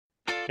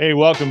Hey,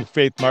 welcome to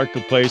Faith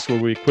Marketplace,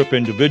 where we equip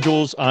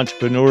individuals,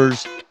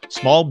 entrepreneurs,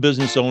 small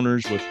business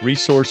owners with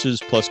resources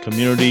plus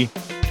community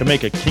to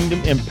make a kingdom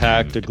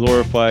impact to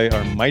glorify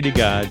our mighty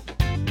God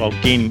while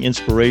gaining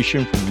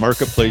inspiration from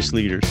marketplace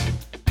leaders.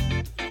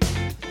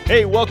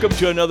 Hey, welcome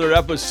to another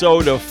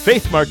episode of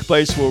Faith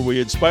Marketplace, where we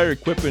inspire,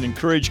 equip, and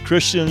encourage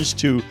Christians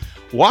to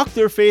walk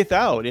their faith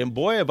out. And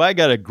boy, have I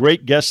got a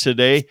great guest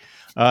today.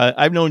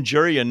 I've known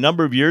Jerry a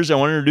number of years. I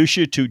want to introduce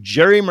you to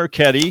Jerry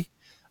Marchetti.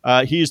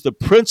 He is the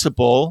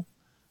principal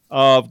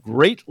of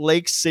Great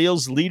Lakes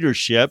Sales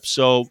Leadership.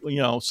 So,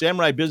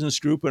 Samurai Business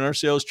Group and our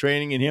sales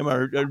training and him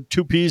are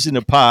two peas in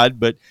a pod,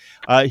 but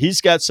he's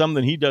got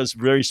something he does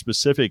very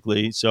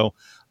specifically. So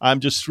I'm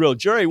just thrilled.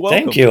 Jerry,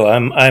 welcome. Thank you.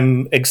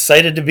 I'm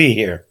excited to be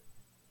here.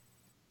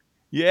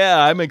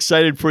 Yeah, I'm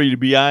excited for you to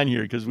be on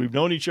here because we've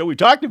known each other. We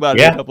talked about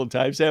it a couple of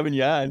times, having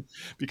you on,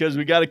 because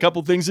we got a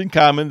couple things in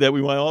common that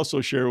we want to also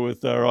share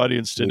with our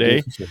audience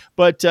today.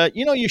 But,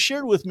 you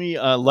shared with me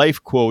a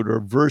life quote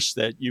or verse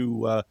that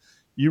you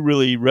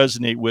really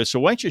resonate with. So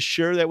why don't you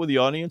share that with the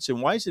audience,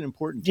 and why is it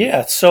important to you?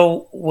 Yeah,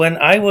 so when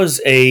I was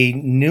a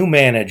new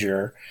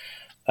manager,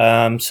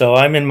 so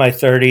I'm in my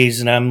 30s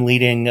and I'm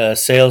leading a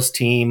sales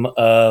team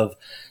of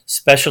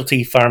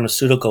specialty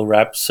pharmaceutical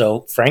reps.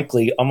 So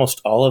frankly, almost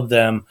all of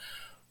them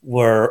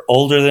were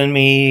older than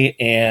me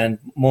and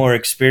more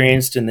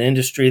experienced in the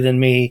industry than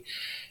me.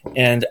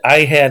 And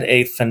I had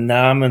a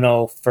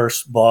phenomenal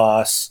first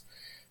boss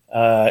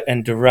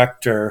and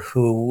director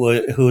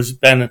who's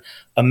been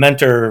a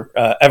mentor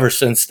ever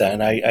since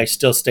then. I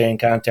still stay in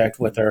contact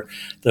with her,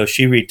 though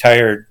she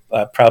retired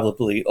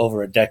probably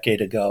over a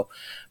decade ago.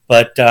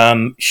 But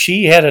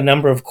she had a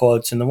number of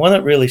quotes, and the one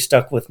that really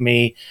stuck with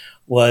me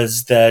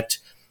was that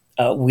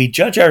we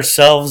judge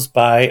ourselves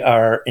by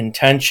our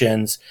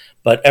intentions,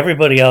 but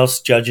everybody else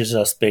judges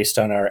us based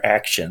on our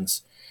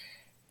actions.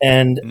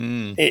 And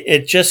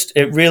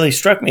it really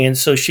struck me. And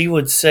so she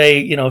would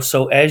say,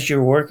 so as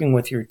you're working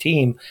with your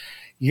team,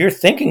 you're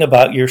thinking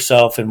about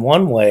yourself in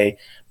one way,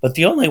 but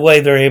the only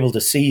way they're able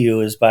to see you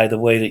is by the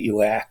way that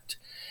you act.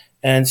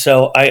 And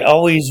so I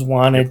always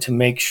wanted to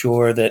make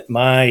sure that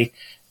my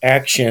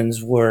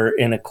actions were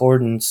in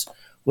accordance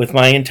with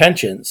my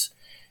intentions.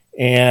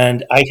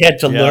 And I had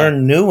to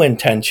learn new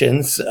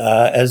intentions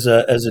as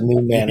a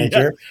new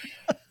manager.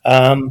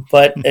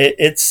 But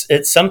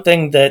it's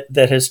something that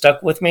has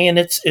stuck with me, and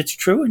it's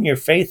true in your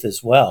faith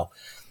as well.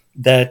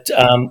 That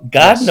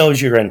God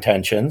knows your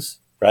intentions,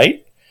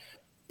 right?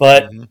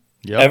 But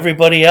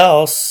everybody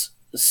else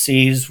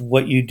sees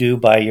what you do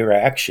by your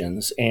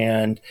actions,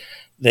 and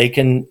they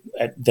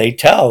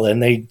tell,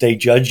 and they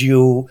judge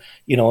you,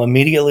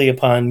 immediately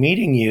upon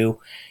meeting you.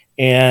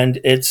 And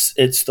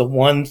it's the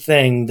one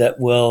thing that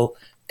will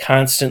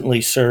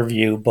constantly serve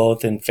you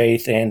both in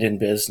faith and in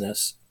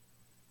business.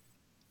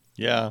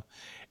 Yeah.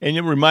 And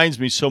it reminds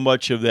me so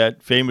much of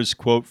that famous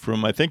quote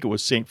from, I think it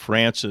was St.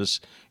 Francis: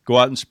 go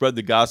out and spread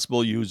the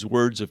gospel, use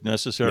words if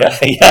necessary.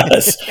 Yeah,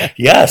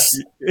 yes.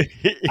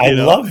 I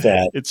love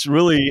that. It's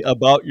really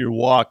about your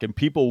walk, and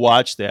people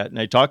watch that. And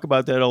I talk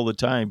about that all the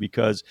time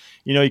because,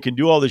 you can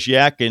do all this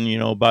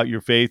yakking, about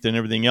your faith and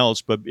everything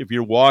else. But if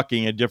you're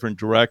walking a different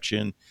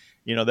direction,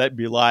 that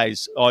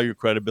belies all your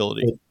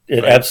credibility.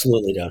 It right?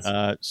 Absolutely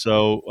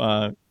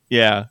does.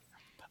 Yeah.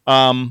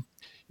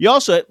 You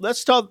also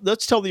let's tell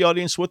the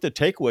audience what the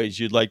takeaways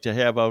you'd like to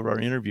have out of our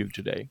interview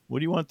today. What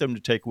do you want them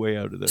to take away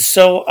out of this?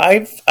 So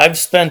I've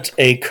spent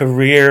a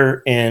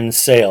career in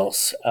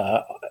sales,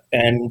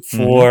 and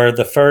for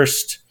the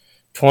first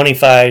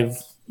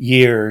 25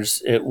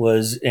 years, it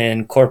was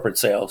in corporate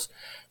sales.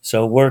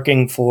 So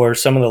working for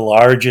some of the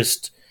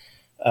largest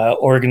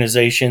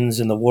organizations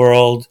in the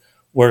world,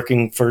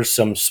 working for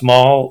some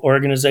small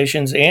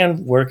organizations,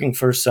 and working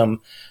for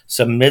some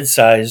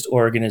mid-sized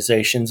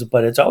organizations.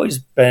 But it's always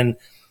been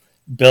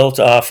built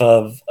off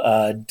of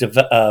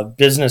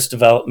business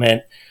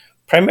development,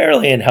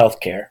 primarily in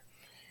healthcare.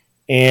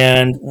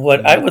 And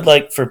what I would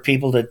like for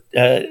people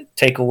to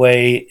take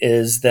away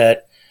is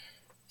that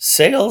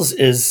sales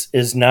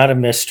is not a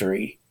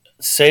mystery.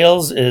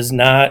 Sales is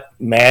not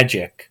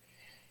magic.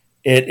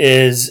 It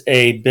is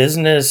a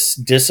business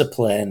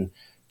discipline,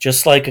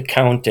 just like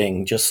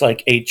accounting, just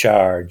like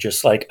HR,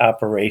 just like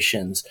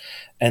operations.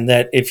 And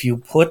that if you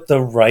put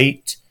the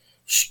right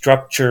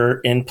structure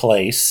in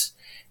place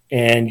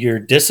and you're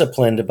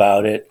disciplined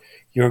about it,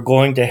 you're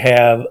going to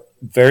have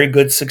very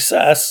good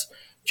success,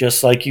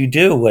 just like you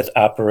do with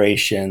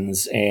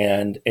operations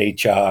and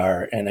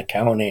HR and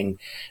accounting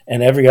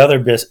and every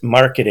other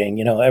marketing,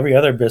 every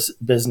other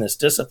business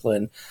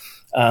discipline.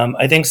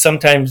 I think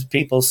sometimes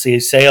people see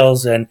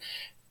sales and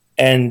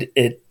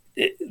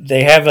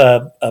they have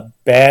a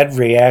bad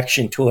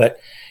reaction to it,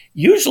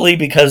 usually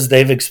because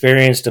they've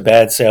experienced a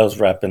bad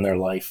sales rep in their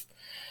life.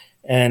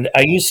 And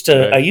I used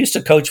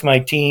to coach my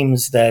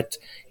teams that,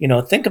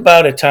 think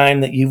about a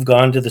time that you've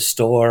gone to the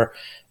store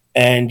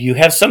and you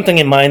have something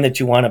in mind that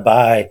you want to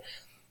buy,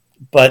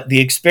 but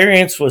the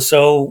experience was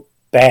so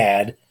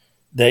bad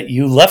that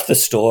you left the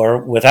store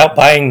without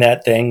buying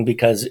that thing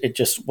because it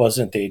just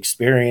wasn't the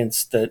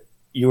experience that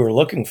you were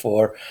looking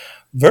for.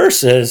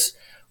 versus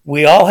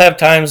we all have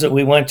times that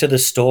we went to the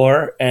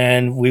store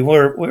and we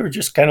were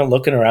just kind of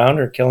looking around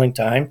or killing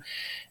time,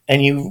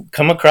 and you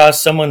come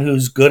across someone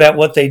who's good at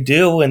what they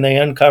do and they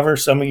uncover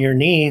some of your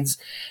needs,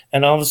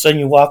 and all of a sudden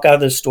you walk out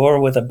of the store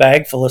with a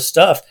bag full of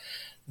stuff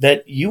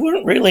that you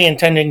weren't really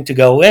intending to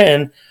go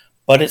in,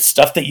 but it's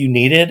stuff that you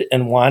needed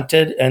and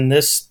wanted, and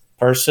this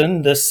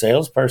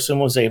salesperson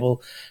was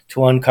able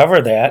to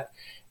uncover that.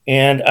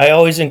 And I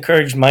always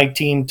encourage my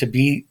team to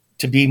be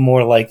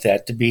more like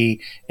that, to be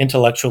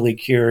intellectually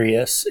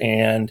curious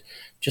and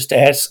just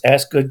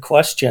ask good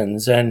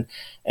questions, and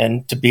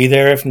to be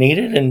there if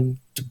needed and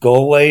to go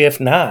away if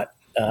not.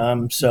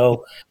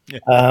 So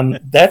Yeah.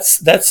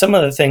 that's some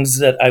of the things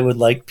that I would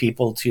like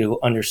people to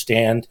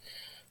understand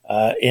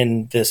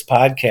in this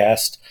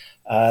podcast.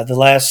 The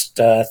last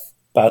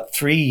about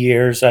 3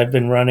 years, I've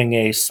been running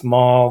a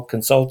small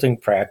consulting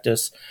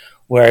practice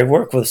where I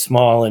work with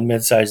small and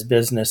mid-sized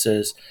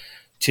businesses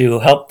to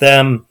help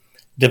them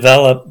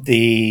develop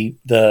the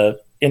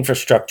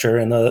infrastructure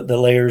and the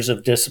layers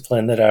of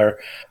discipline that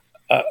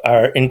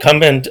are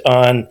incumbent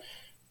on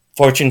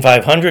Fortune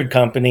 500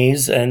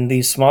 companies, and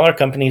these smaller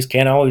companies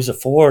can't always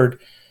afford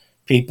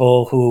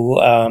people who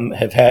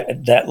have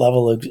had that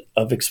level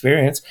of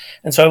experience.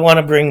 And so I want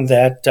to bring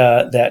that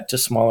to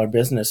smaller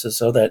businesses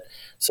so that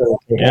they have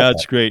Yeah, that.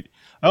 it's great.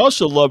 I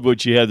also love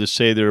what you had to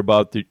say there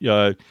about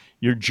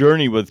your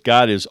journey with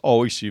God is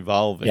always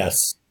evolving.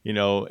 Yes.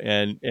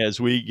 And as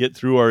we get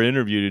through our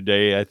interview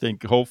today, I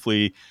think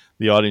hopefully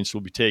the audience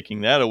will be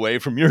taking that away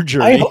from your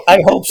journey.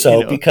 I hope you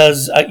so know,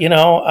 because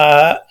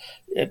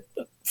it,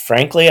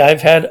 frankly,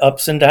 I've had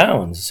ups and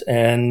downs,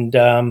 and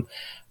the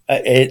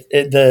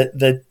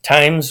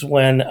times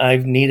when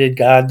I've needed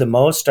God the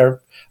most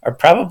are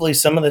probably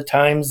some of the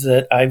times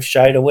that I've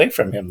shied away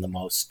from Him the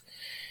most.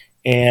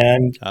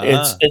 And ah,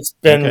 it's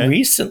been okay,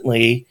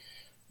 recently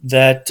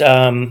that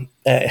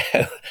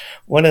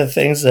one of the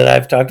things that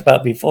I've talked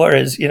about before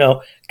is,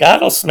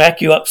 God will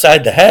smack you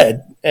upside the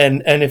head,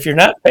 and if you're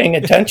not paying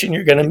attention,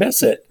 you're going to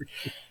miss it.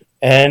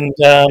 And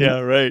yeah,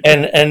 right.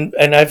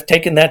 and I've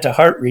taken that to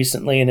heart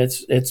recently, and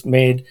it's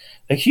made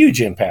a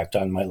huge impact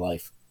on my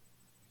life.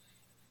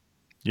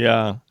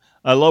 Yeah,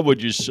 I love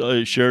what you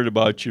shared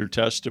about your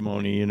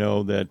testimony.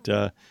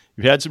 That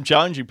you've had some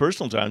challenging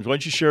personal times. Why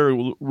don't you share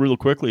real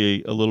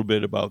quickly a little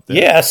bit about that?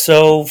 Yeah,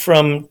 so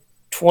from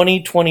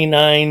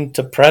 2029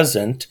 to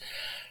present,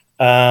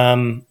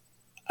 um,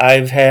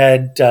 I've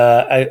had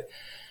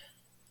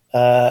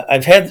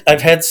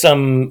I've had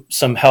some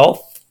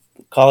health,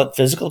 call it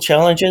physical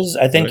challenges.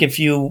 I think Right. if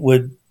you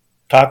would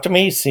talk to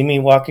me, see me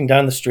walking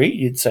down the street,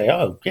 you'd say,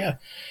 "Oh yeah,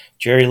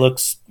 Jerry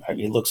looks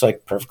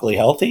like perfectly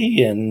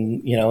healthy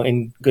and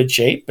in good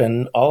shape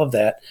and all of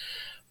that."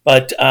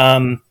 But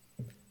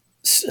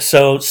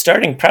so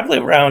starting probably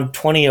around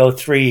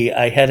 2003,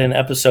 I had an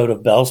episode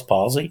of Bell's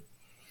palsy,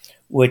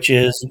 which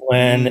is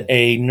when Mm,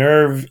 a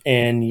nerve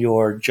in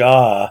your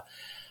jaw,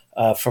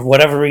 for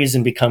whatever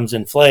reason, becomes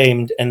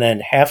inflamed, and then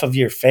half of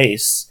your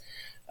face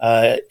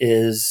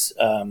is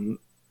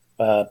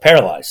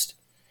paralyzed.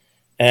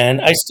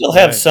 And I still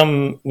have right.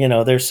 some,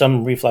 there's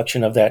some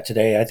reflection of that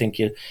today. I think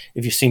if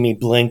you see me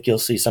blink, you'll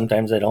see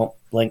sometimes I don't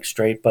blink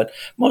straight, but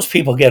most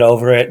people get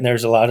over it, and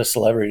there's a lot of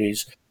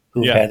celebrities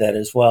who've Yeah. had that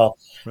as well.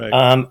 Right.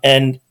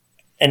 And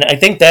I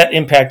think that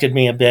impacted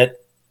me a bit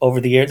over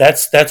the year.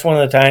 That's one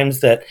of the times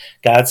that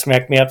God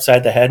smacked me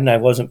upside the head, and I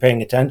wasn't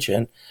paying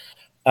attention.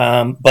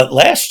 But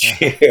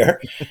last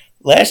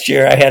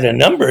year I had a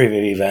number of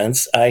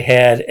events. I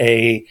had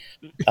a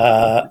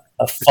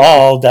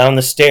fall down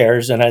the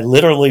stairs, and I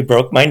literally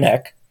broke my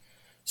neck.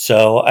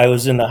 So I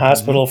was in the hmm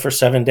hospital for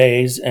 7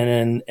 days and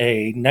in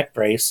a neck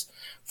brace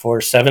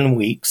for 7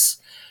 weeks.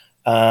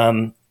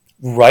 Um,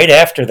 right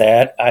after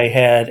that, I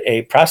had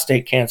a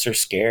prostate cancer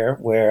scare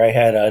where I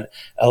had an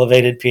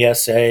elevated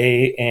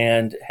PSA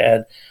and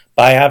had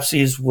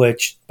biopsies,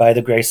 which, by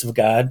the grace of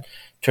God,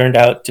 turned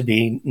out to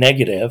be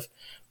negative.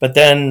 But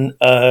then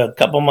a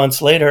couple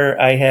months later,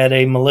 I had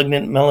a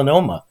malignant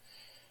melanoma,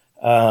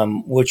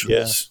 which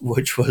Yeah.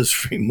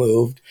 was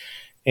removed.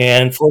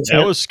 And That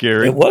fortunately, was it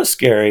scary. was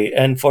scary.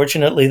 And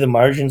fortunately, the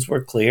margins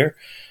were clear.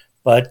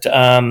 But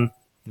Mhm.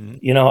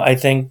 I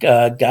think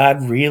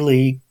God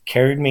really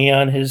carried me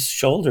on His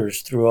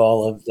shoulders through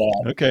all of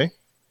that. Okay.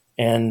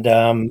 And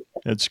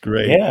That's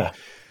great. yeah,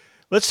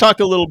 Let's talk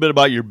a little bit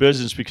about your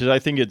business because I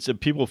think it's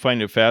people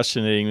find it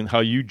fascinating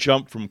how you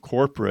jumped from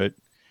corporate,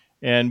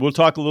 and we'll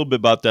talk a little bit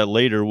about that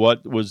later.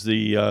 What was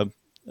uh,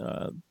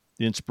 the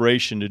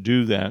inspiration to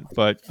do that?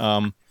 But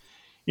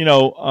you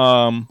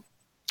know,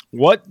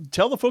 what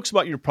tell the folks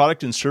about your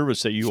product and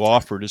service that you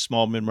offer to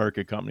small mid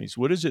market companies.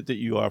 What is it that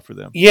you offer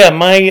them? yeah.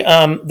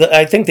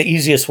 I think the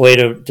easiest way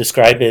to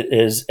describe it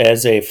is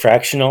as a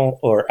fractional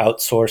or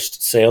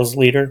outsourced sales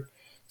leader.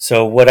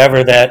 So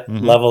whatever that hmm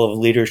level of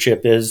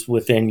leadership is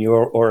within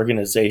your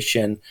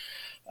organization,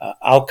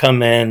 I'll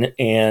come in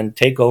and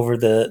take over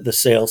the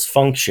sales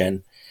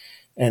function,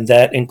 and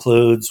that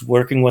includes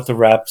working with the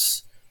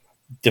reps,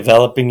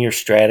 developing your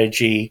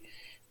strategy,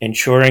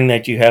 ensuring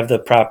that you have the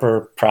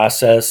proper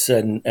process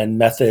and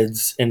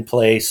methods in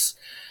place,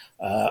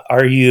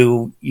 Are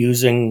you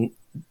using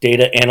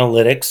data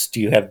analytics? Do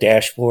you have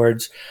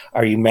dashboards?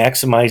 Are you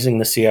maximizing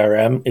the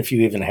CRM if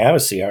you even have a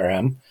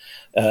CRM?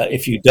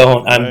 If you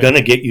don't, I'm Right. going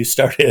to get you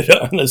started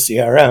on the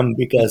CRM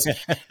because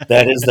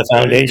that is the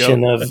There you go.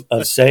 foundation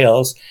of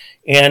sales.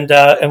 And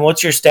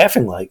what's your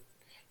staffing like?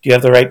 Do you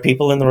have the right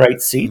people in the right Hmm.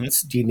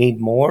 seats? Do you need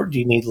more? Do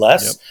you need Yep.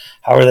 less?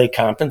 How are they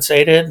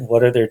compensated?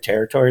 What are their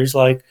territories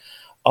like?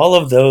 All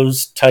of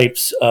those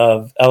types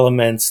of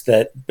elements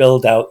that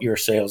build out your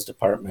sales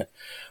department,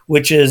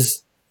 which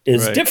is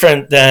Right.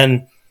 different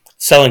than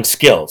selling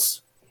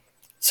skills.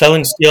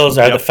 Selling skills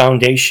are the Yep.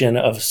 foundation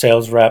of a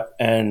sales rep,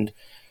 and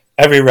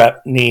every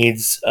rep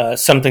needs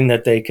something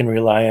that they can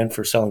rely on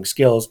for selling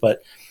skills,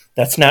 but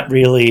that's not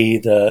really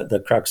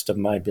the crux of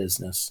my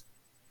business.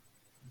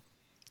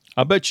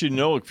 I bet you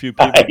know a few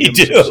I people give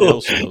them some do.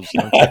 sales skills,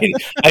 don't you?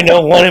 I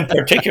know one in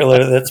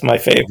particular that's my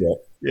favorite.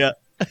 Yeah.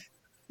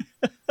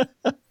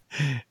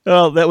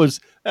 Well, that was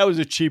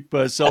a cheap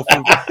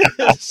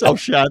self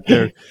shot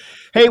there.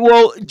 Hey,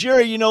 well,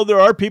 Jerry, there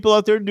are people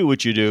out there who do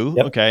what you do.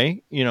 Yep.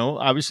 Okay,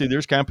 obviously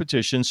there's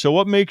competition. So,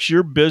 what makes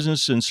your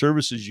business and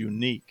services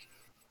unique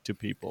to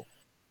people?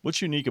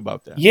 What's unique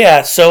about that?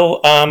 Yeah, so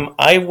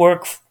I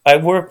work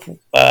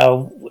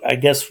I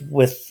guess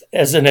with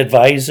as an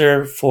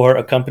advisor for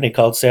a company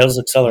called Sales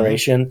Hmm.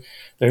 Acceleration.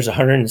 There's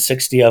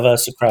 160 of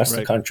us across the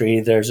Right. country.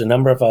 There's a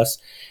number of us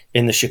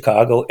in the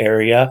Chicago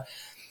area,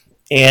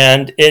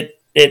 and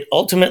it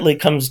ultimately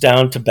comes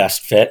down to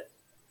best fit.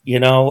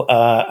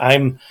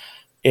 I'm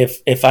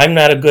if I'm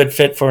not a good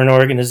fit for an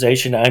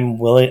organization,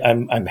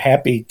 I'm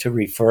happy to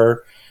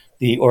refer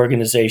the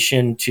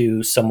organization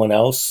to someone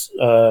else,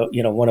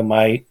 one of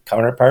my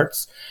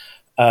counterparts.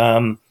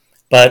 um,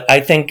 but I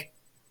think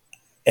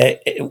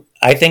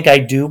I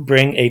do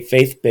bring a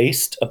faith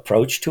based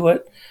approach to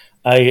it.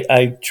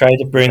 I try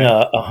to bring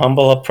Okay. a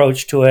humble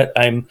approach to it.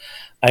 I'm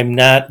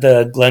not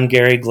the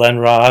Glengarry Glen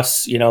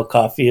Ross.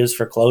 Coffee is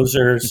for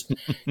closers.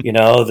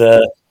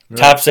 The Right.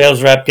 top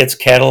sales rep gets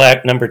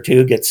Cadillac. Number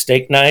two gets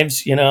steak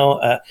knives. That's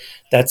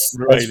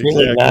Right. that's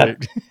really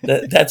Exactly.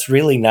 not that's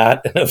really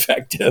not an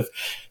effective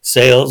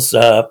sales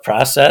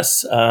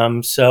process.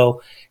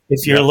 So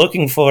if you're Yep.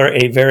 looking for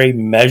a very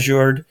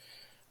measured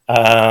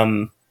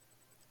um,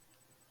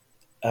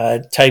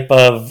 type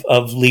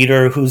of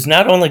leader who's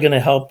not only going to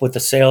help with the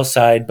sales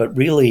side, but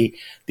really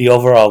the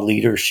overall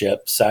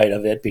leadership side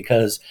of it,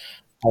 because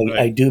I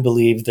Right. do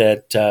believe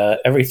that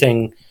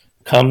everything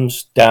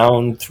comes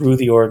down through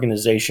the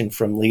organization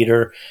from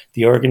leader.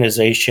 The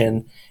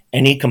organization,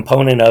 any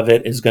component of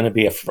it is going to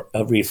be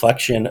a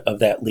reflection of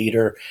that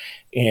leader.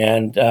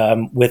 And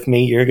with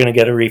me, you're going to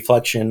get a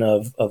reflection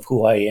of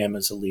who I am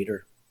as a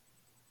leader.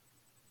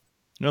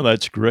 No,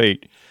 that's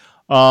great.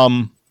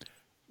 Um,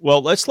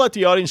 well, let's let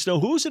the audience know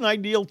who's an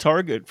ideal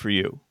target for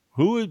you.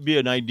 Who would be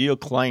an ideal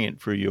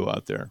client for you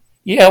out there?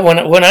 Yeah,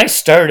 when I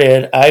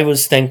started, I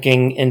was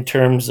thinking in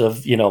terms of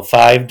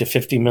 $5 to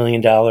 $50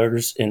 million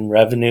in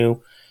revenue,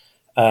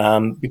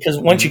 because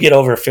once you Hmm. get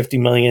over 50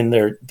 million,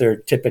 they're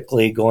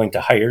typically going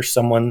to hire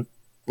someone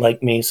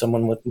like me,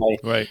 someone with my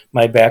Right.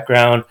 my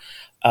background.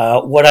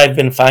 What I've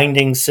been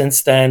finding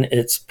since then,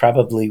 it's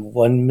probably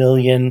 1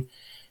 million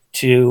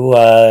to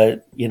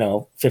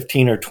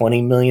 15 or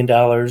 $20 million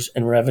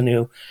in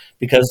revenue,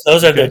 because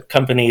those are the Okay.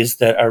 companies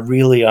that are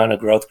really on a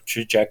growth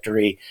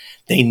trajectory.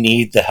 They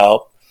need the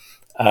help.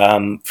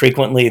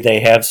 Frequently, they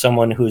have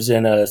someone who's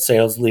in a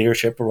sales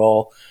leadership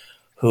role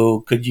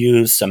who could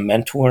use some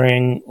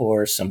mentoring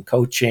or some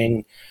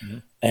coaching,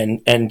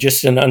 Mhm. and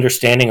just an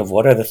understanding of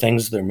what are the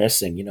things they're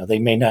missing. They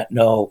may not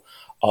know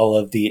all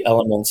of the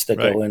elements that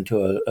Right. go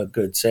into a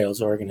good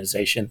sales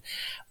organization.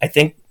 I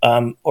think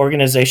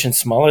organizations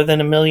smaller than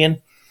 1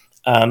 million,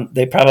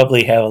 they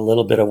probably have a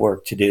little bit of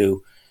work to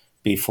do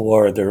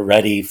before they're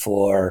ready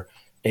for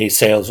a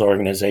sales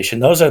organization.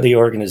 Those are the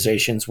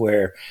organizations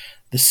where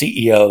the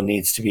CEO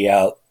needs to be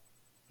out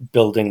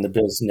building the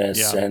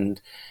business Yeah.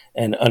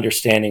 and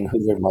understanding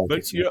who their But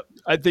markets are.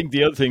 I think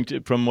the other thing,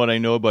 from what I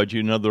know about you,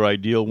 another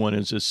ideal one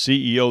is a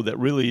CEO that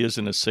really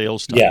isn't a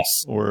sales type,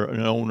 Yes, or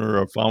an owner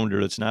or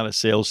founder that's not a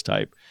sales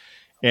type.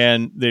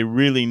 And they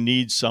really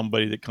need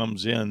somebody that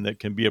comes in that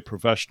can be a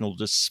professional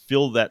to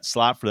fill that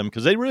slot for them,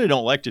 because they really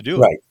don't like to do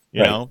it.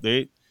 right,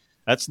 right.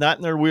 That's not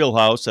in their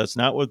wheelhouse. That's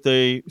not what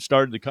they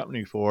started the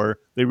company for.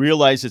 They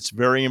realize it's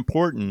very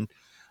important.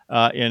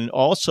 And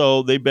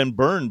also, they've been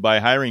burned by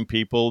hiring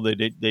people that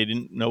they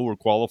didn't know were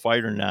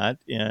qualified or not,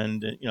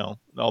 and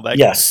all that kind of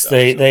Yes, stuff.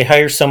 they So,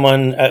 hire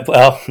someone.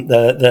 Well,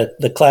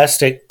 the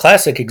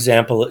classic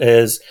example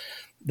is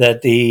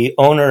that the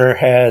owner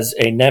has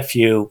a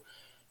nephew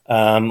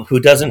who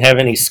doesn't have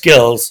any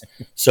skills.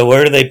 So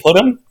where do they put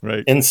him?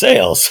 right. In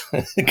sales,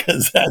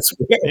 because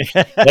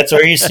that's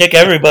where you stick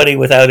everybody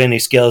without any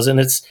skills. And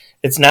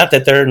it's not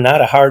that they're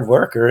not a hard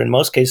worker. In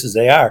most cases,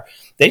 they are.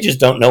 They just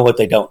don't know what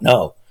they don't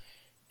know.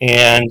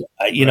 And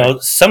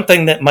Right.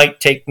 something that might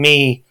take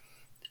me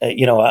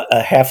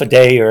a half a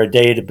day or a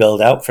day to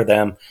build out for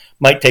them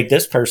might take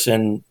this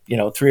person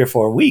 3 or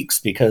 4 weeks,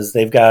 because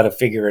they've got to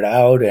figure it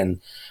out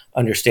and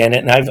understand it.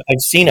 And I've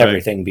seen Right.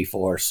 everything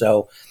before,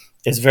 so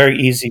it's very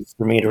easy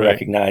for me to Right.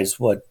 recognize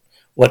what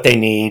they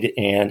need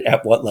and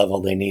at what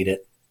level they need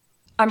it.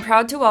 I'm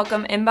proud to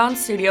welcome Inbound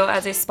Studio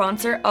as a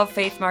sponsor of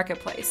Faith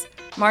Marketplace.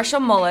 Marshall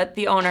Mullet,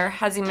 the owner,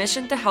 has a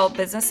mission to help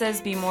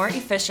businesses be more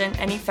efficient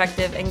and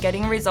effective in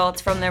getting results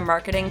from their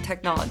marketing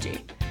technology.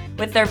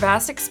 With their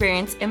vast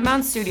experience,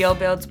 Inbound Studio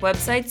builds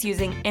websites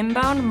using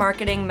inbound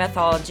marketing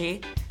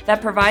methodology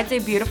that provides a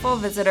beautiful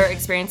visitor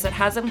experience that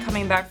has them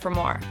coming back for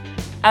more.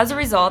 As a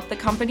result, the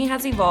company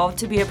has evolved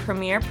to be a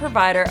premier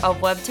provider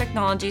of web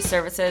technology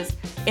services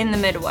in the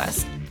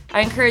Midwest.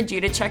 I encourage you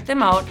to check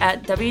them out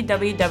at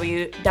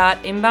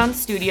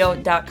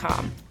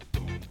www.inboundstudio.com.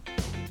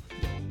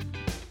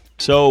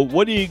 So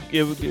what do you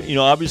give,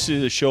 obviously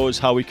the show is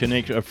how we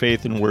connect our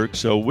faith and work.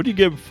 So what do you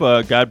give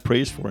God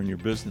praise for in your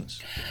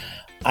business?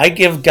 I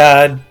give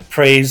God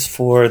praise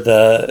for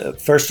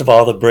first of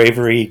all, the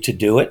bravery to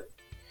do it.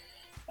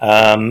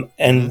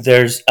 And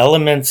there's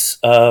elements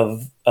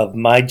of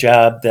my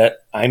job that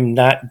I'm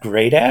not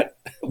great at.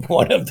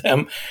 One of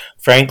them,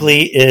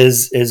 frankly,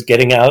 is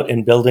getting out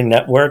and building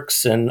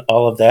networks and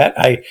all of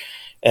that.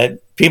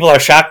 People are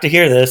shocked to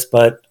hear this,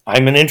 but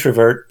I'm an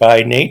introvert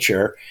by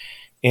nature.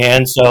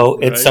 And so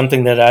it's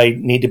something that I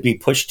need to be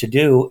pushed to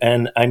do,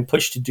 and I'm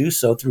pushed to do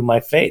so through my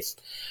faith.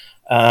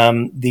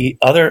 The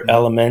other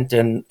element,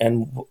 and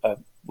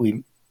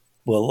we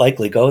will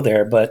likely go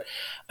there, but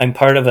I'm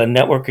part of a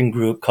networking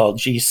group called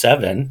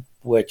G7,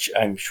 which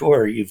I'm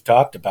sure you've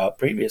talked about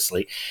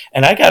previously.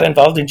 And I got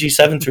involved in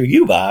G7 through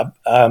you, Bob.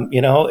 And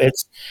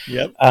it's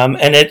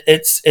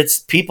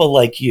people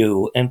like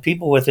you and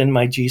people within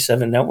my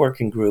G7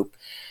 networking group,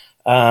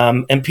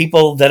 and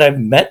people that I've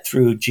met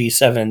through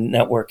G7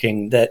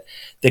 networking that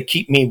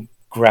keep me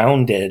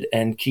grounded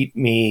and keep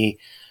me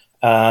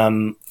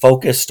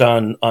focused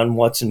on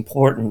what's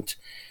important,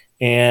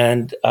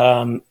 and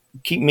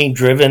keep me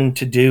driven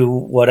to do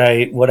what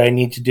I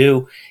need to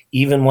do,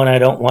 even when I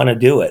don't want to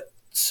do it.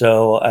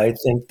 So I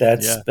think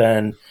that's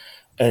been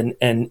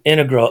an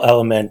integral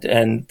element,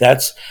 and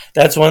that's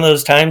one of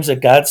those times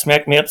that God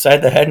smacked me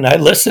upside the head, and I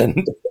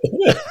listened.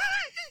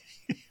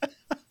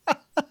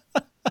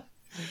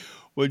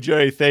 Well,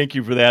 Jerry, thank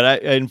you for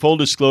that. In full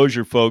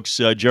disclosure, folks,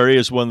 Jerry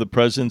is one of the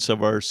presidents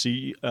of our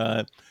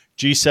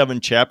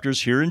G7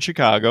 chapters here in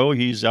Chicago.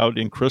 He's out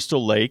in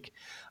Crystal Lake,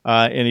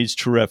 and he's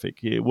terrific.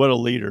 What a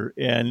leader.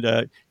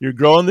 And you're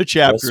growing the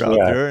chapter out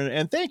there.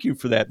 And thank you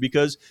for that,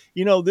 because,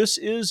 this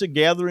is a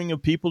gathering of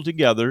people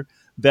together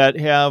that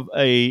have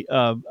a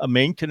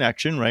main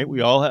connection, right?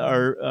 We all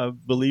are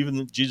believe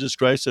in Jesus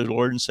Christ as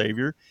Lord and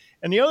Savior.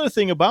 And the other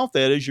thing about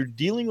that is you're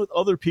dealing with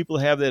other people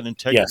who have that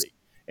integrity. Yes.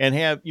 And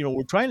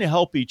we're trying to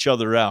help each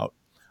other out.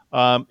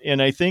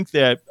 And I think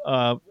that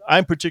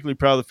I'm particularly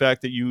proud of the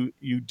fact that you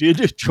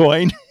did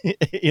join,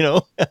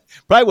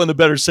 probably one of the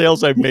better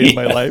sales I've made in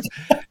my life.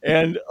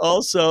 And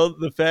also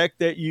the fact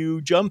that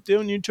you jumped in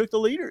and you took a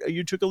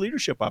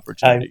leadership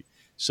opportunity.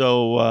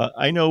 So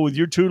I know with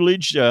your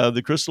tutelage,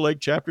 the Crystal Lake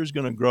chapter is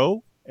going to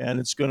grow, and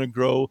it's going to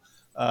grow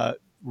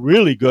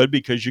really good,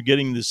 because you're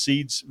getting the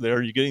seeds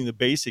there. You're getting the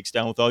basics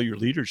down with all your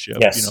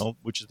leadership,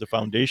 which is the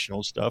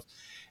foundational stuff.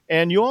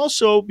 And you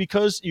also,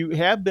 because you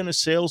have been a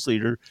sales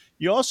leader,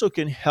 you also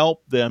can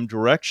help them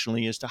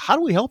directionally as to how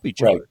do we help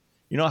each other?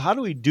 How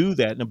do we do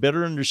that, and a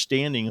better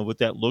understanding of what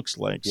that looks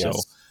like?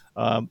 Yes.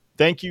 So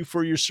thank you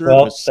for your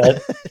service. Well,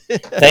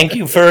 thank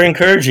you for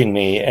encouraging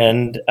me.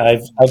 And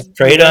I've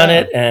prayed on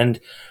it, and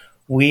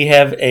we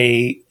have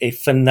a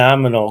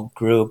phenomenal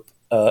group,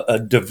 a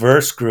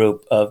diverse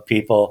group of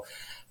people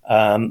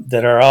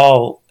that are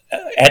all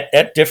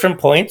at different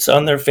points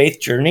on their faith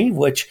journey,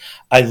 which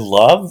I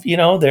love.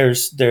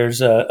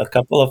 There's a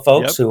couple of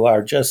folks who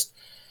are just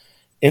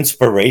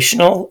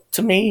inspirational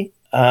to me,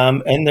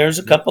 and there's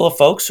a couple of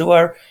folks who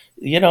are,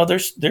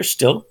 they're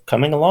still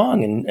coming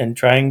along and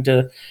trying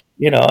to,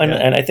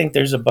 and I think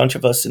there's a bunch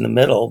of us in the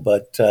middle,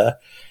 but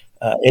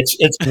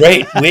it's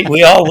great.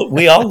 We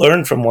all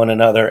learn from one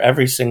another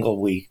every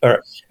single week,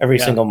 or every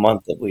single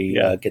month that we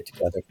get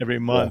together. Every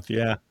month,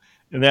 and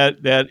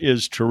that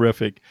is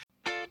terrific.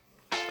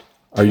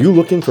 Are you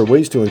looking for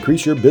ways to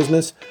increase your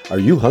business? Are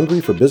you hungry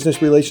for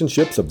business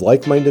relationships of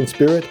like-minded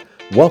spirit?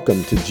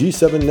 Welcome to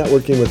G7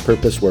 Networking with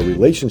Purpose, where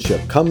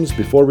relationship comes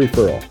before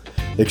referral.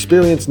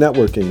 Experience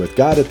networking with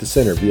God at the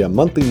center via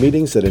monthly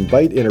meetings that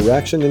invite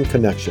interaction and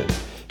connection.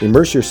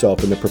 Immerse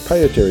yourself in the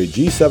proprietary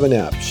G7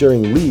 app,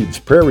 sharing leads,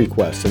 prayer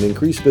requests, and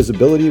increased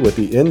visibility with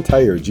the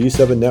entire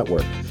G7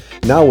 network.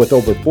 Now with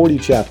over 40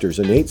 chapters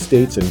in 8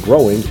 states and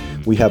growing,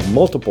 we have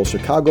multiple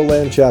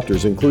Chicagoland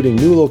chapters, including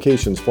new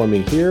locations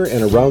forming here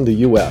and around the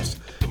U.S.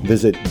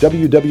 Visit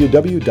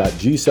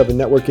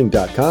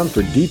www.g7networking.com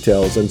for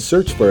details and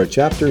search for a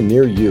chapter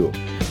near you.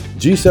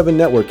 G7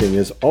 Networking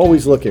is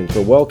always looking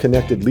for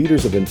well-connected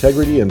leaders of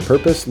integrity and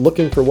purpose,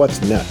 looking for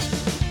what's next.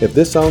 If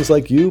this sounds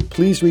like you,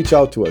 please reach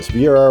out to us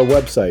via our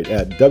website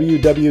at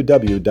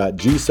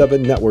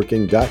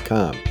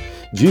www.g7networking.com.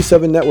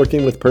 G7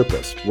 Networking with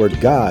Purpose, where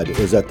God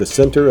is at the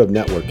center of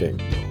networking.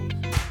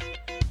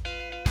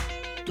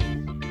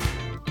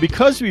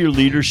 Because of your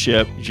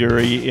leadership,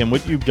 Jerry, and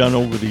what you've done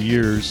over the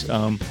years,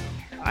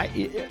 I,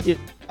 it,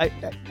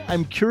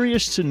 I'm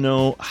curious to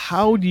know,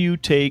 how do you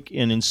take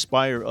and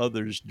inspire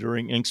others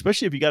during, and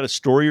especially if you got a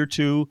story or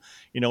two,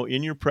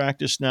 in your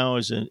practice now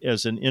as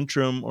an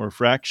interim or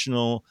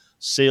fractional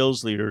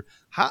sales leader.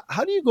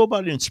 How do you go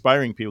about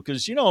inspiring people?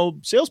 Because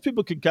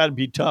salespeople can kind of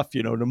be tough,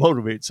 to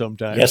motivate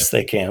sometimes. Yes,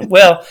 they can.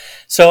 Well,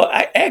 so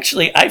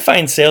I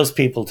find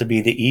salespeople to be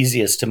the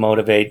easiest to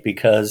motivate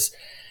because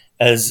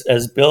as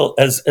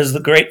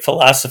the great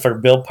philosopher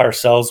Bill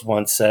Parcells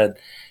once said,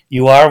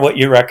 "You are what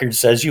your record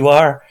says you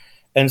are."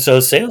 And so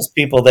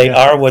salespeople, they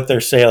Yeah, are what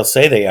their sales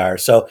say they are.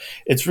 So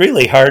it's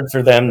really hard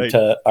for them right.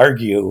 to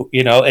argue.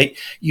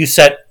 You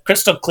set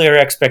crystal clear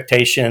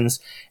expectations,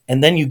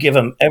 and then you give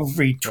them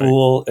every Right.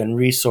 tool and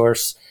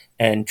resource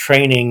and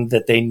training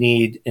that they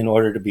need in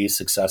order to be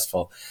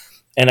successful.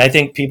 And I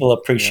think people Yeah.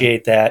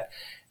 appreciate that.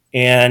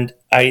 And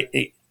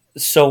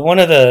so one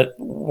of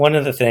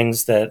the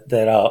things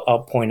that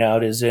I'll point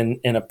out is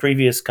in a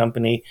previous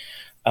company,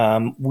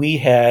 we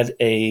had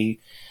a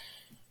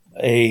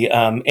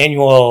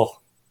annual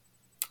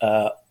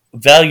uh,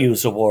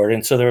 values award,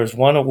 and so there was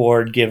one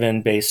award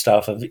given based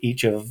off of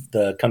each of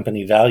the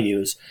company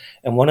values,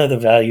 and one of the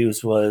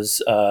values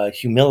was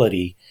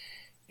humility,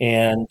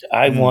 and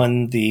I Mm.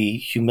 won the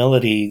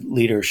humility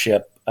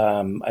leadership.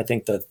 I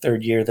think the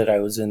third year that I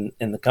was in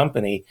the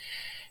company,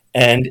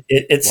 and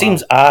it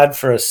seems Wow. odd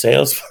for a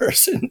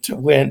salesperson to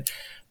win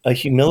a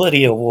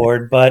humility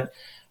award, but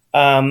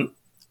um,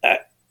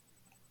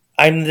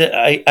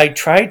 I, I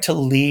try to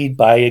lead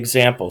by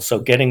example. So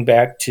getting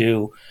back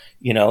to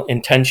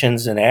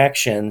intentions and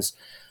actions,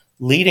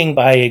 leading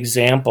by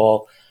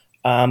example.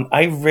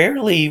 I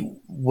rarely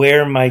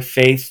wear my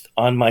faith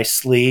on my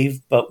sleeve,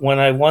 but when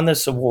I won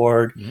this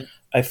award, Mhm.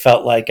 I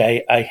felt like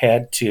I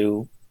had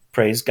to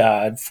praise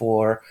God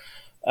for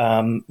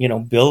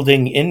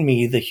building in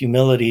me the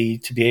humility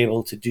to be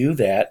able to do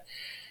that.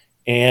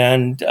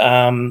 And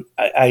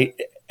I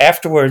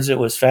afterwards, it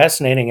was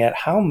fascinating at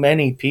how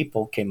many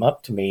people came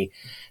up to me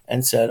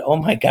and said, "Oh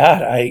my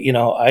God,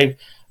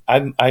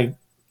 I'm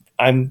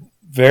I'm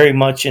very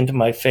much into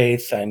my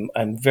faith.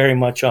 I'm very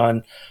much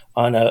on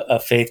a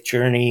faith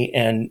journey,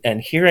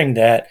 and hearing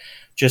that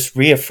just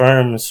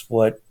reaffirms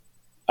what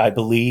I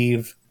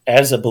believe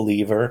as a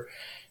believer,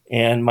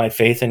 and my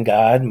faith in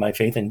God, my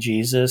faith in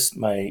Jesus,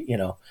 it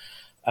Yeah.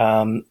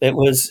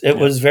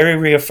 was very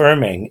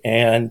reaffirming,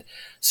 and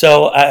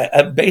so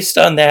based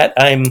on that,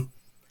 I'm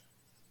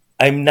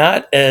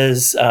not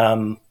as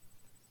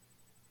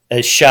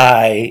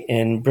shy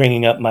in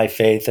bringing up my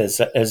faith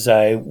as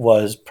I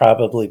was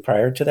probably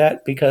prior to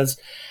that, because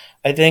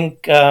I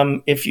think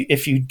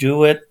if you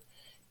do it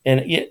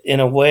in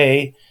a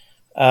way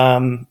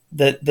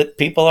that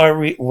people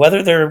are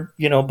whether they're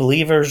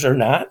believers or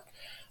not,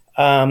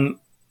 um,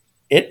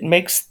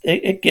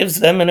 it gives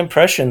them an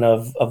impression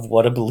of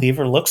what a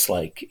believer looks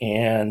like,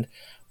 and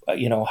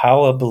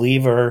how a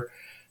believer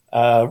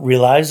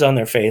relies on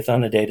their faith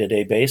on a day to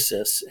day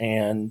basis,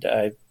 and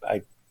I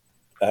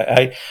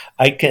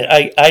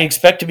I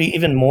expect to be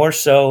even more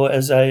so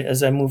as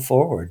I move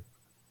forward.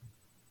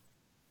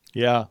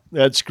 Yeah,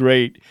 that's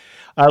great.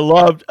 I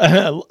loved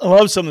I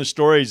love some of the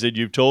stories that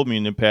you've told me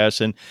in the past,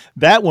 and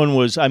that one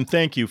was. I'm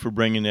thank you for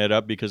bringing that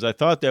up because I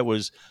thought that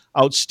was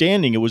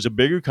outstanding. It was a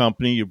bigger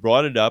company. You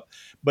brought it up,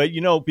 but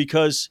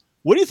because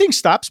what do you think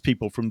stops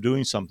people from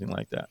doing something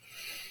like that?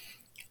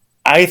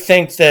 I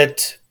think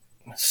that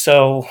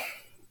so.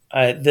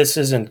 This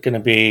isn't going to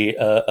be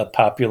a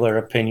popular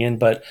opinion,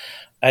 but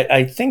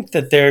I think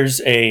that there's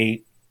a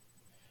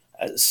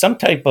some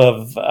type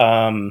of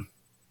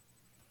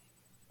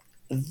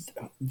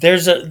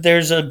there's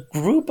a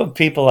group of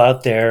people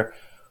out there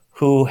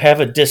who have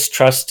a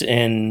distrust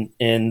in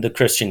the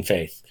Christian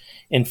faith,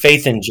 in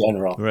faith in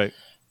general. Right.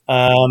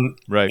 Um,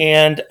 Right.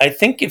 and I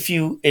think if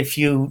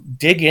you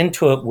dig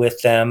into it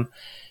with them,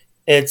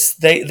 it's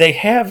they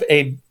have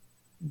a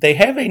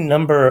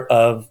number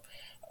of,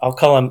 I'll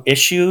call them,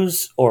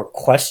 issues or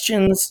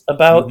questions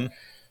about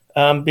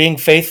Hmm. being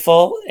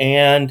faithful,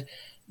 and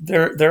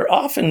they're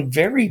often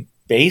very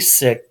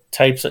basic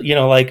types of,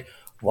 like,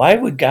 why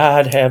would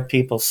God have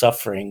people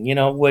suffering?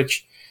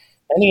 Which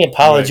any Right.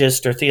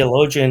 apologist or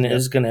theologian Yep.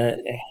 is going to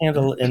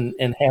handle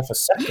in half a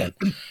second.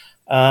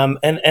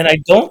 And I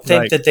don't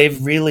think Right. that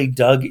they've really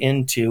dug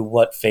into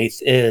what faith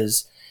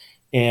is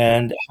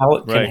and how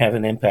it can Right. have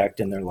an impact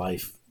in their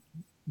life.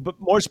 But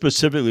more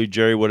specifically,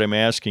 Jerry, what I'm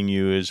asking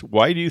you is,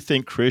 why do you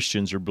think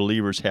Christians or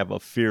believers have a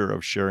fear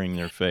of sharing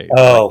their faith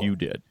like Oh, you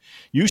did?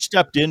 You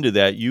stepped into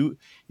that.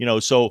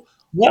 So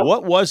yep.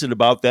 what was it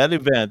about that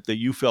event that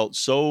you felt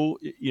so,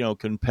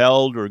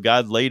 compelled, or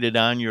God laid it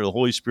on you, or the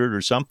Holy Spirit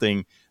or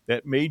something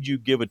that made you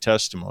give a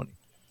testimony?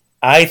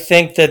 I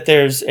think that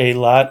there's a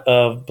lot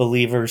of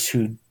believers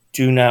who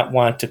do not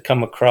want to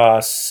come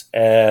across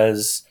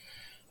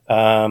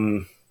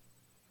um,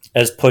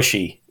 as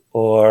pushy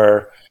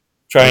or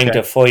trying Okay.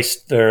 to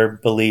foist their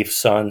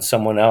beliefs on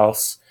someone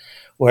else.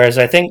 Whereas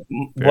I think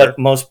what Fair.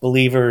 most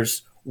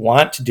believers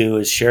want to do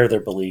is share their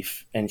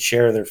belief and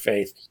share their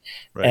faith.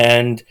 Right.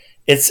 And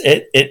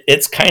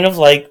it's kind of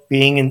like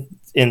being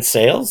in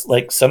sales.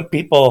 Like, some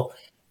people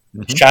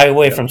shy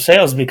away Yep. from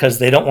sales because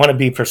they don't want to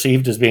be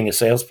perceived as being a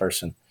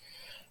salesperson.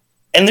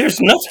 And there's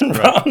nothing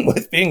Right. wrong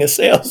with being a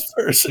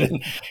salesperson.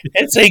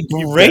 It's a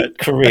You bet. great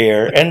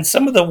career, and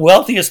some of the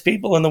wealthiest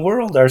people in the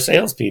world are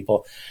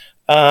salespeople.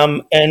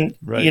 And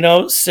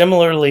Right.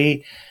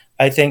 similarly,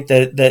 I think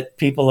that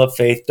people of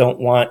faith don't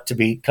want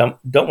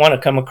to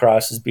come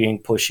across as being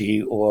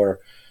pushy or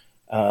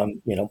Right.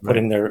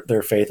 putting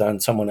their faith on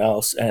someone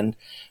else. And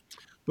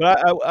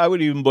But I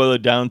would even boil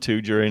it down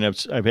to, Jerry, and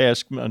I've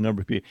asked a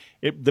number of people.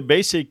 The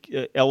basic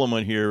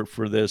element here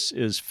for this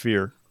is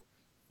fear.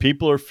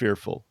 People are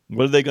fearful.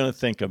 What are they going to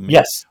think of me,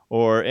 yes,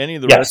 or any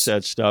of the rest yes, of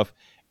that stuff?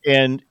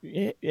 And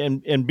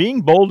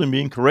being bold and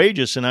being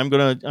courageous. And I'm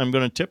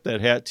gonna tip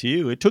that hat to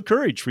you. It took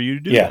courage for you to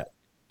do yeah, that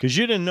because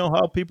you didn't know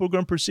how people were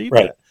going to perceive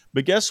right, that.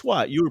 But guess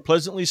what? You were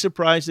pleasantly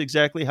surprised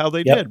exactly how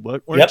they yep, did.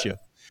 What weren't yep. you?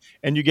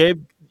 And you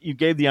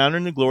gave the honor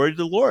and the glory to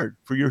the Lord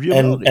for your And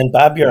humility.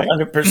 Bob, you're Right?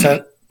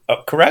 100%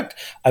 correct.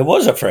 I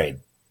was afraid,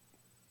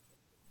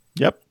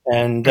 Yep.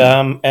 and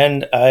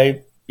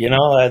I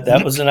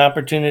that was an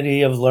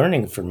opportunity of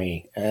learning for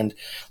me. And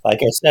like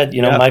I said,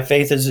 Yep. my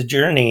faith is a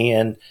journey,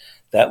 and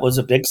that was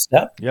a big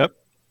step. Yep.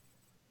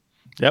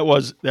 That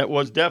was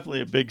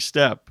definitely a big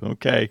step.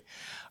 Okay.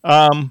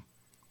 Um,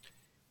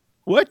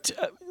 what?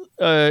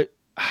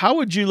 How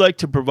would you like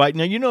to provide?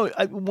 Now,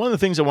 one of the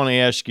things I want to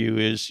ask you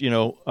is,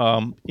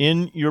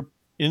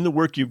 in the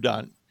work you've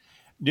done,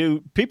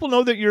 do people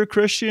know that you're a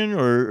Christian,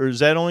 or does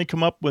that only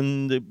come up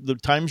when the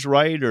time's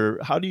right, or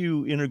how do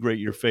you integrate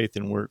your faith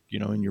and work,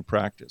 in your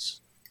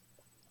practice?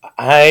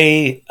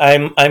 I'm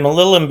a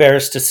little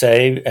embarrassed to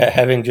say,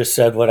 having just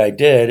said what I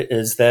did,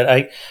 is that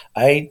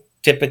I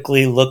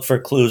typically look for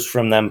clues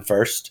from them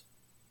first.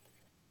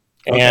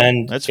 Okay,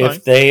 And that's fine.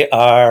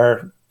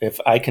 if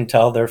I can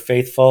tell they're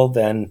faithful,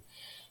 then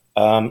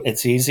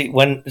it's easy.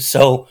 One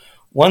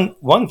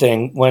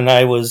thing, when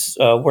I was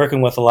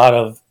working with a lot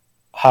of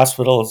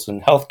hospitals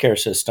and healthcare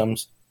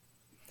systems,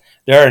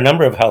 there are a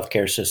number of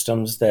healthcare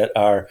systems that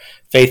are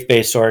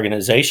faith-based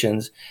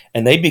organizations,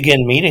 and they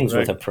begin meetings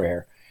with Right. a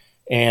prayer.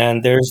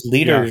 And there's Yeah.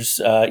 leaders,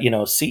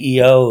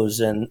 CEOs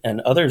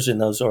and others in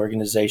those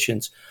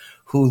organizations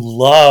who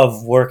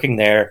love working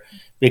there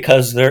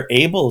because they're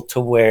able to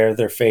wear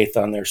their faith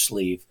on their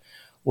sleeve,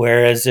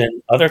 whereas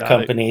in other Got it.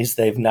 companies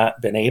they've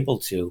not been able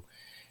to.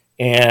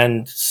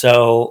 And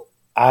so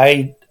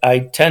I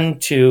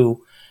tend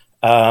to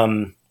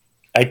um,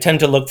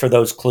 look for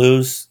those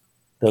clues,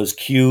 those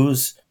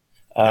cues,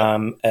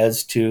 Yep.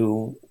 as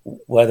to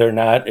whether or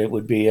not it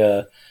would be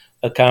a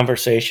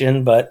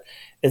conversation. But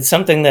it's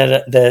something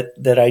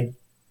that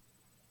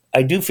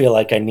I do feel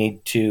like I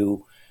need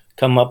to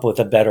come up with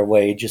a better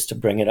way just to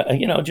bring it up,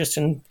 just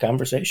in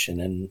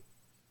conversation. And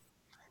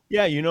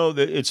Yeah,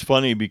 that it's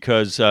funny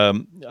because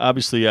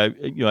obviously,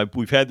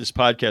 we've had this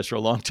podcast for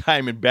a long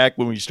time, and back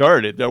when we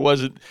started, there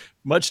wasn't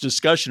much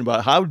discussion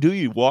about how do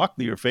you walk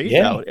your faith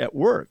yeah, out at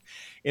work,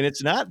 and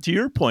it's not, to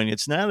your point,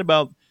 it's not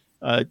about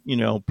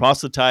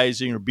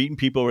proselytizing or beating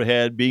people over the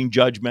head, being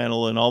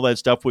judgmental, and all that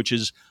stuff, which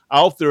is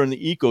out there in the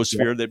yeah,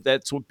 ecosphere.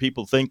 That's what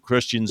people think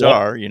Christians yeah.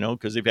 are,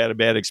 because they've had a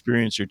bad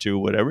experience or two,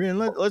 whatever. And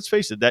let's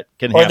face it, that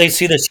can Or they happen.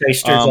 see the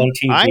shysters on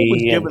I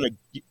was TV, and given a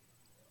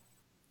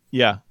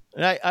Yeah.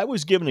 And I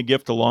was given a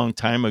gift a long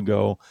time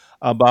ago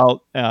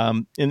about,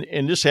 and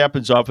this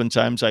happens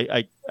oftentimes.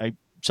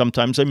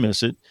 Sometimes I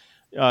miss it.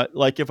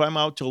 Like if I'm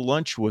out to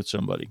lunch with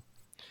somebody,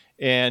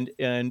 and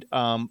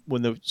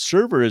when the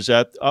server is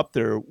up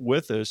there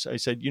with us, I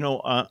said,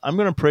 I'm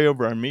going to pray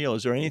over our meal.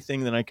 Is there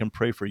anything that I can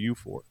pray for you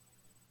for?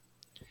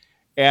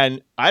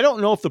 And I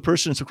don't know if the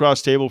person that's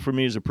across the table for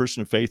me is a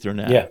person of faith or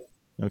not. yeah,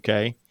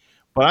 Okay,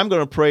 but I'm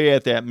going to pray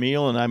at that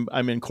meal, and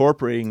I'm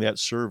incorporating that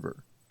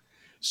server.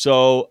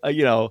 So,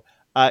 it's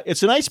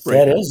an that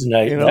icebreaker. is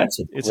nice. That's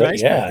a It's an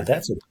great, yeah, icebreaker.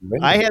 that's a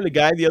great I one. had a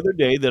guy the other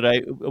day that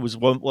I was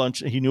one lunch.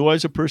 He knew I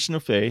was a person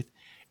of faith,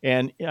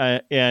 and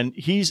it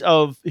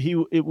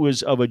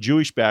was of a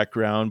Jewish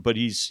background, but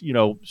he's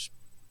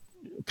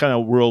kind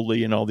of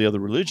worldly in all the other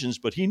religions.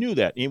 But he knew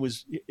that.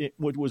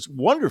 What was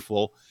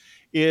wonderful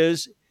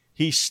is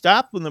he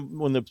stopped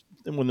when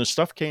the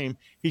stuff came.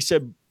 He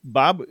said,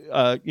 "Bob,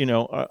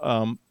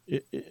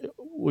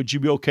 would you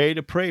be okay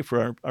to pray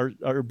for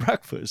our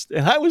breakfast?"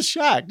 And I was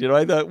shocked.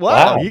 I thought,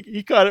 wow, Wow,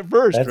 he caught it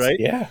first, that's, right?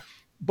 yeah,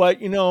 But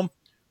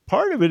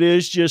part of it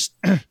is just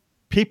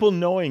people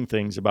knowing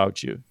things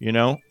about you,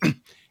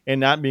 and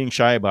not being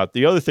shy about it.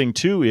 The other thing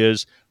too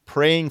is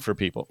praying for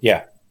people.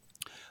 yeah.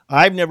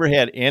 I've never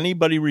had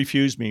anybody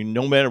refuse me,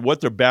 no matter what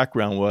their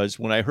background was.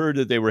 When I heard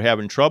that they were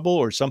having trouble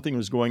or something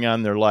was going on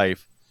in their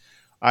life,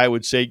 I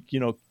would say,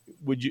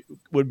 would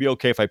it be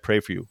okay if I pray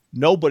for you?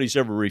 Nobody's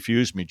ever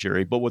refused me,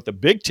 Jerry. But what the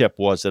big tip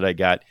was that I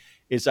got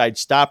is I'd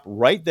stop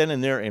right then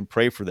and there and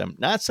pray for them.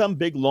 Not some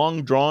big,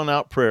 long, drawn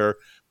out prayer,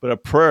 but a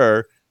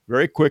prayer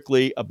very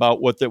quickly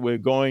about what they were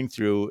going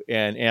through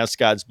and ask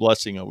God's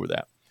blessing over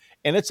that.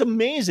 And it's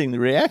amazing the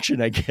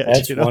reaction I get,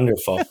 That's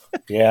wonderful.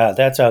 Yeah,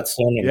 that's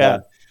outstanding, Yeah.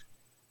 Bob.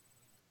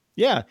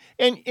 Yeah.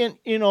 And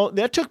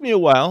that took me a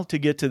while to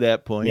get to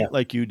that Yeah, point,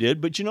 like you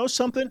did. But you know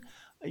something?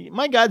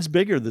 my God's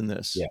bigger than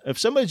this. Yeah, If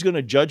somebody's going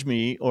to judge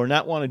me or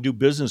not want to do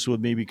business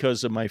with me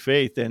because of my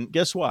faith, then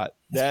guess what?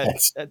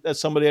 that's That's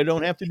somebody I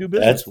don't have to do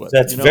that's business with.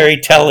 that's very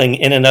telling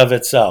in and of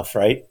itself,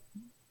 right?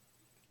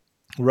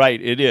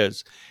 Right, it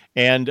is.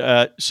 And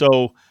just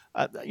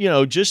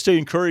to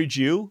encourage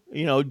you,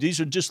 these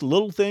are just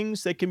little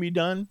things that can be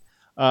done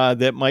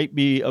that might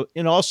be,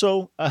 and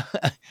also,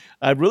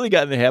 I've really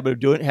gotten in the habit of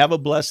doing, have a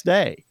blessed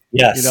day,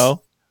 you Yes.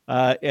 know?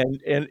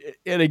 And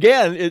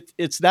again,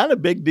 it's not a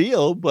big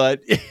deal,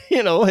 but,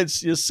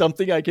 it's just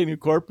something I can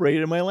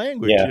incorporate in my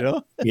language, Yeah.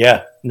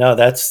 Yeah. No,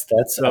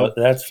 So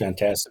that's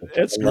fantastic. I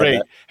that's love that.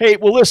 great. Hey,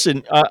 well,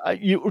 listen,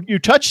 you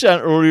touched on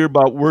earlier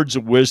about words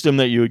of wisdom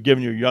that you had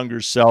given your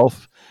younger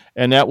self,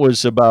 and that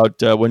was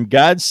about when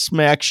God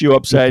smacks you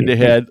upside the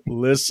head,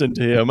 listen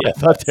to Him. I Yeah.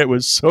 thought that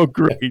was so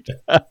great.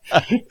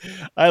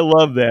 I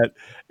love that.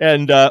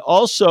 And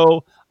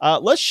also,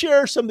 let's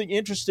share something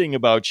interesting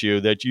about you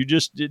that you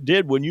just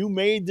did when you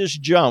made this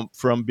jump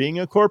from being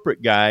a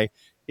corporate guy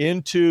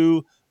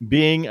into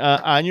being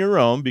on your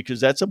own,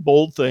 because that's a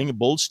bold thing, a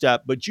bold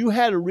step, but you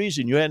had a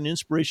reason, you had an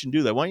inspiration to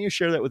do that. Why don't you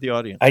share that with the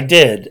audience? I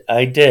did.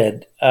 I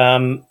did.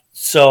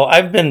 So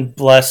I've been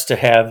blessed to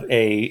have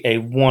a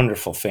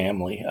wonderful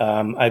family.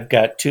 I've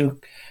got two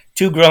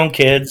grown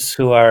kids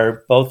who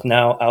are both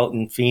now out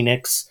in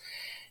Phoenix,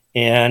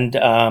 and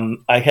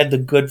I had the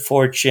good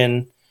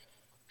fortune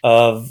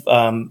of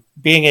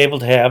being able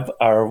to have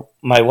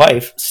my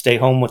wife stay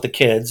home with the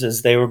kids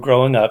as they were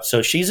growing up.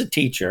 So she's a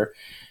teacher.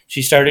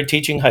 She started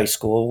teaching high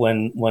school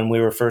when we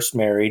were first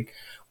married.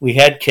 We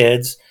had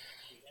kids.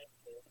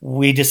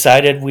 We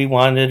decided we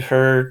wanted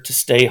her to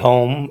stay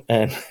home,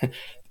 and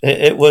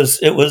it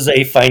was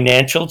a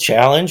financial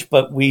challenge,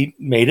 but we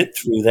made it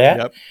through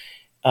that.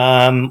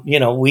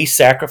 Yep. We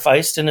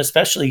sacrificed, and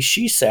especially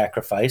she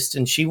sacrificed,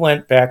 and she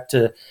went back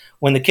to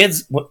when the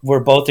kids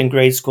were both in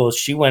grade school.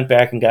 She went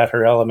back and got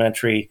her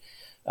elementary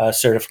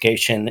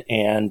certification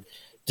and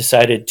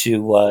decided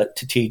to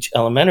teach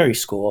elementary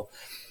school.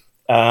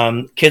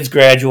 Kids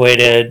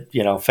graduated,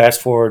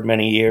 fast forward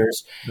many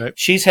years. Right.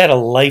 She's had a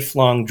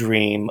lifelong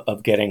dream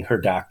of getting her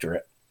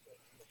doctorate.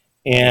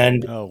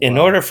 And Oh, in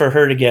wow. order for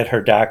her to get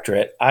her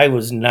doctorate, I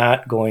was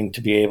not going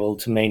to be able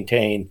to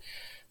maintain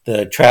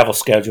the travel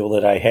schedule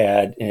that I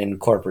had in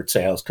corporate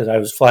sales because I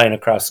was flying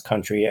across the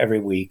country every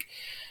week.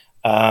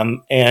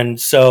 And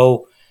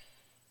so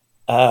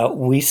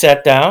we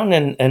sat down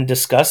and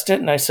discussed it.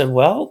 And I said,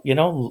 well,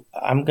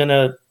 I'm going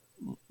to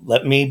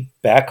let me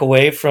back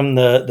away from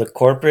the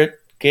corporate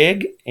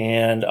gig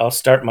and I'll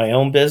start my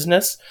own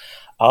business.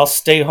 I'll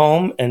stay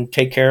home and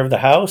take care of the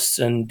house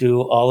and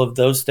do all of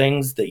those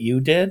things that you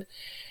did.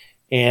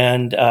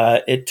 And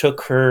it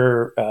took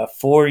her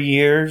 4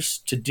 years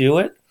to do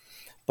it,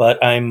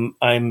 but I'm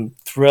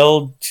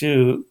thrilled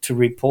to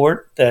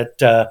report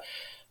that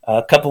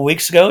a couple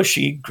weeks ago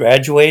she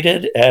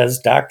graduated as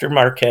Dr.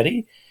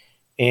 Marchetti,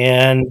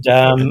 and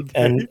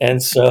Okay.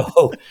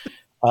 so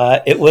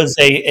it was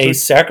a So,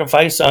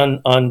 sacrifice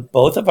on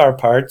both of our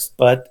parts,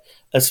 but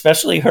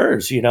especially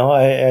hers.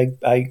 I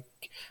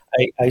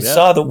yeah,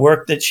 saw the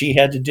work that she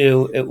had to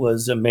do. It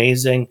was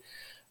amazing,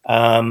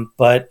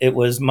 but it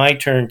was my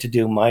turn to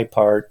do my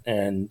part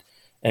and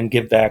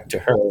give back to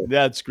her.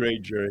 that's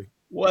great, Jerry.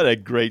 What a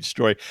great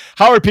story.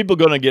 How are people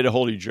going to get a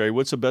hold of you, Jerry?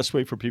 What's the best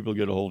way for people to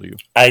get a hold of you?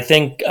 I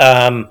think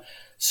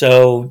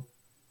so.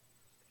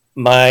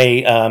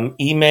 My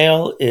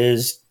email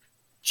is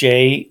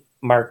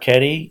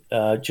jmarchetti,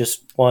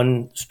 just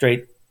one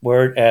straight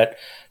word, at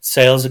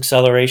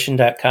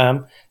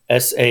salesacceleration.com,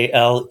 Okay.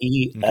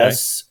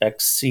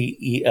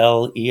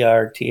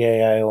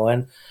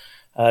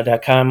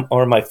 SalesXCeleration.com,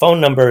 or my phone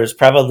number is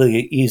probably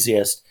the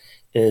easiest,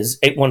 is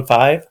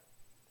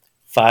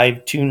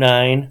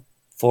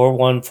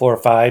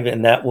 815-529-4145,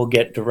 and that will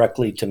get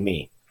directly to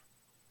me.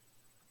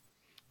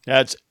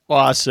 That's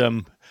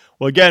awesome.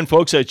 Well, again,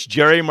 folks, that's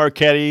Jerry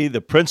Marchetti,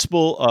 the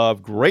principal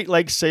of Great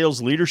Lakes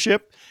Sales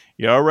Leadership.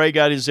 You already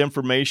got his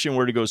information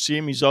where to go see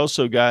him. He's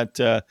also got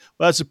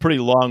that's a pretty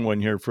long one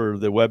here for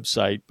the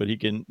website, but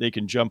they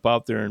can jump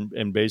out there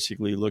and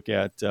basically look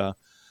at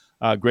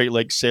Great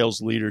Lakes Sales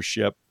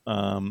Leadership,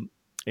 and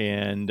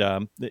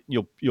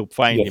you'll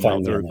find You'll him find out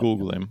me there. on Or that.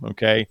 Google him.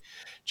 Okay,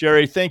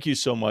 Jerry, thank you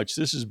so much.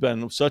 This has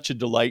been such a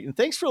delight, and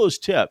thanks for those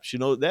tips.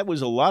 That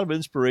was a lot of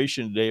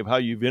inspiration today of how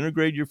you've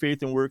integrated your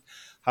faith and work,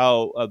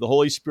 how the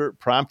Holy Spirit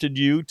prompted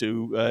you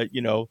to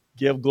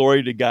give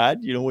glory to God.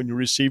 When you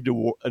received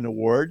an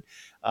award,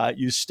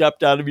 you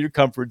stepped out of your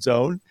comfort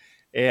zone.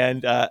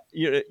 And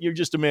you're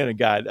just a man of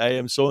God. I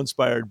am so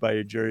inspired by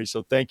you, Jerry.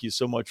 So thank you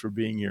so much for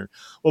being here.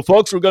 Well,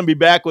 folks, we're going to be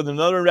back with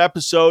another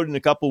episode in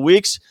a couple of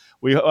weeks.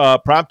 We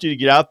prompt you to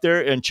get out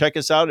there and check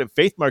us out at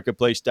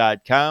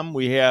faithmarketplace.com.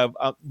 We have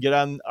get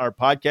on our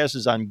podcast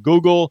is on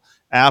Google,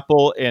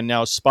 Apple, and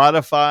now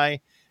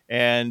Spotify.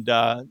 And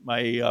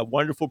my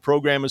wonderful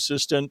program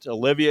assistant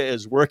Olivia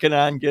is working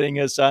on getting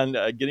us up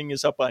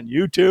on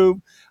YouTube.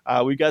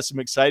 We've got some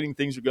exciting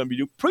things we're going to be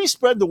doing. Please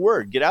spread the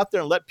word. Get out there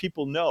and let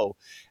people know.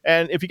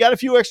 And if you got a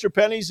few extra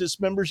pennies, this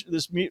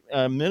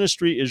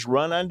ministry is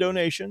run on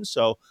donations.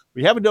 So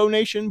we have a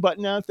donation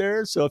button out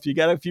there. So if you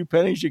got a few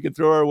pennies you could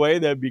throw our way,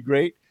 that'd be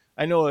great.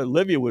 I know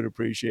Olivia would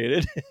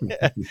appreciate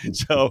it.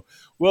 So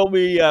we'll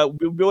be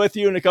with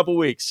you in a couple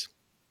weeks.